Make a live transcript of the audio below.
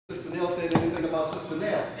Sister Nell said anything about Sister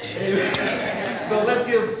Nell. Amen. So let's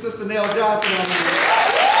give Sister Nell Johnson on here.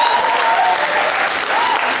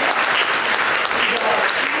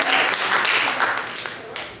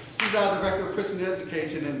 She's our Director of Christian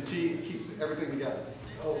Education, and she keeps everything together.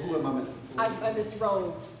 Oh, who am I missing? I'm Miss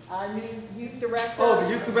Rose, our new youth director. Oh, the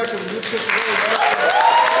youth director of the youth Sister Rose.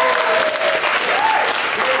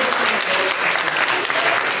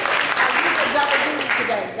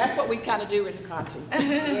 Today. That's what we kind of do in Contee.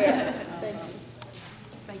 Yeah. Thank you.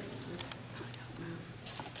 Thanks, Ms. Smith.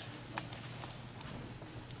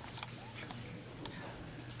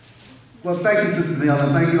 Well, thank you, Sister Neal,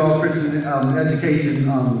 and thank you all Christian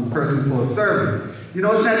education persons for serving. You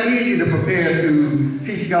know, it's not easy to prepare to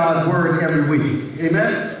teach God's word every week.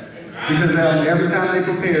 Amen? Because every time they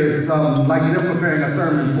prepare, it's like they're preparing a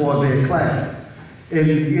sermon for their class.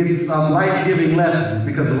 It's life-giving lessons,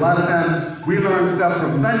 because a lot of times we learn stuff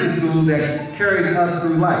from Sunday school that carries us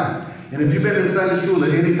through life. And if you've been in Sunday school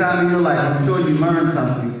at any time in your life, I'm sure you learned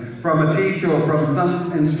something from a teacher or from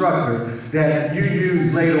some instructor that you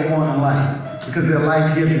use later on in life, because they're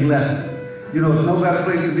life-giving lessons. You know, it's no better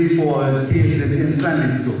place to be for kids than in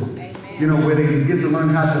Sunday school. Amen. You know, where they get to learn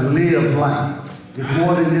how to live life. It's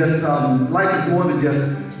more than just, life is more than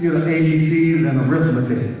just, you know, ABCs and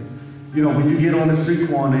arithmetic. You know, when you get on the street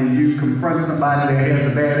corner and you confront somebody that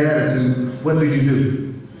has a bad attitude, what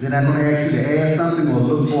do? They're not going to ask you to add something or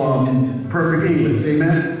look for perfect English,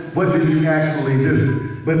 amen? What do you actually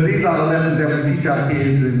do? But these are the lessons that we teach our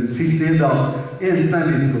kids and teach the adults in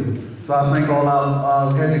Sunday school. So I thank all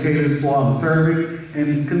our educators for serving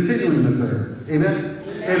and continuing to serve, amen?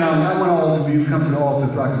 And I want all of you to come to the altar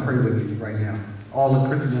so I can pray with you right now, all the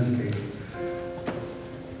Christian educators.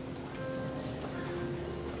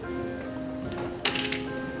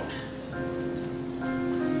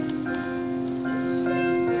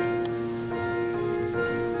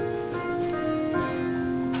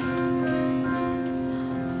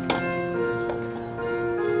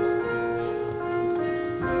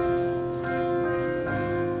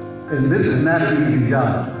 And this is not an easy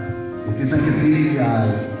job. If you think it's easy, I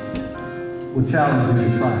will challenge you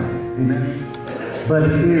to try it. Amen? But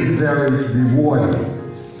it is very rewarding.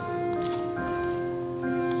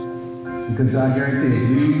 Because I guarantee if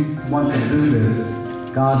you want to do this,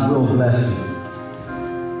 God will bless you.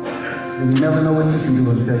 And you never know what you can do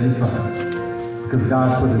until you try it. Because God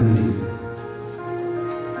put it in you.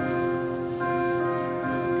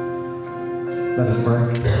 Let us pray.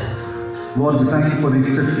 Lord, we thank you for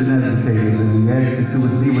these Christian educators, and we ask that you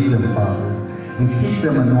would be with them, Father, and keep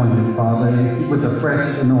them anointed, Father, and keep with a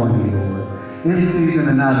fresh anointing, Lord, in season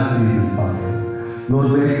and out of season, Father.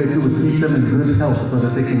 Lord, we ask that you would keep them in good health so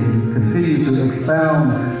that they can continue to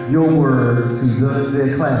expound your word to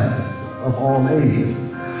their classes of all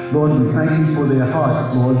ages. Lord, we thank you for their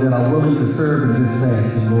hearts, Lord, that are willing to serve in this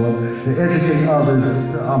fashion, Lord, to educate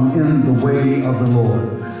others in the way of the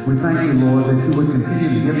Lord. We thank you, Lord, that you would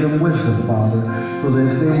continue to give them wisdom, Father, so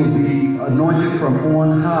that they would be anointed from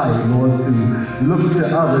on high, Lord, to look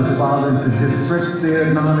to others, Father, to just stretch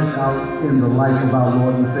their knowledge out in the life of our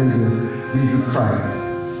Lord and Savior, Jesus Christ.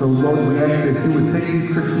 So, Lord, we ask that you would take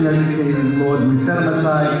these Christian educators, Lord, and we set them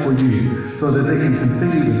aside for you, so that they can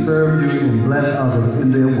continue to serve you and bless others in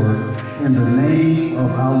their work. In the name of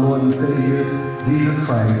our Lord and Savior, Jesus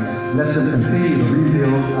Christ, let them continue to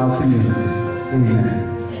rebuild our community. Amen.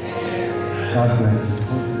 God bless you.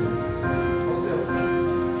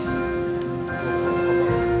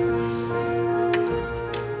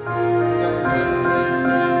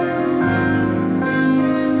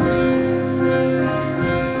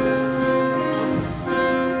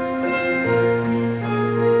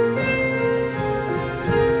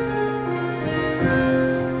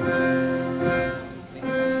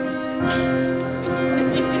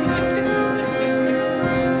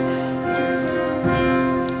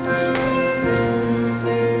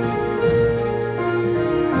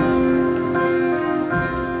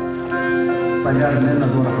 And then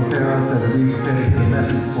I'm going to prepare us as we prepare to get a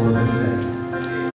message for this day.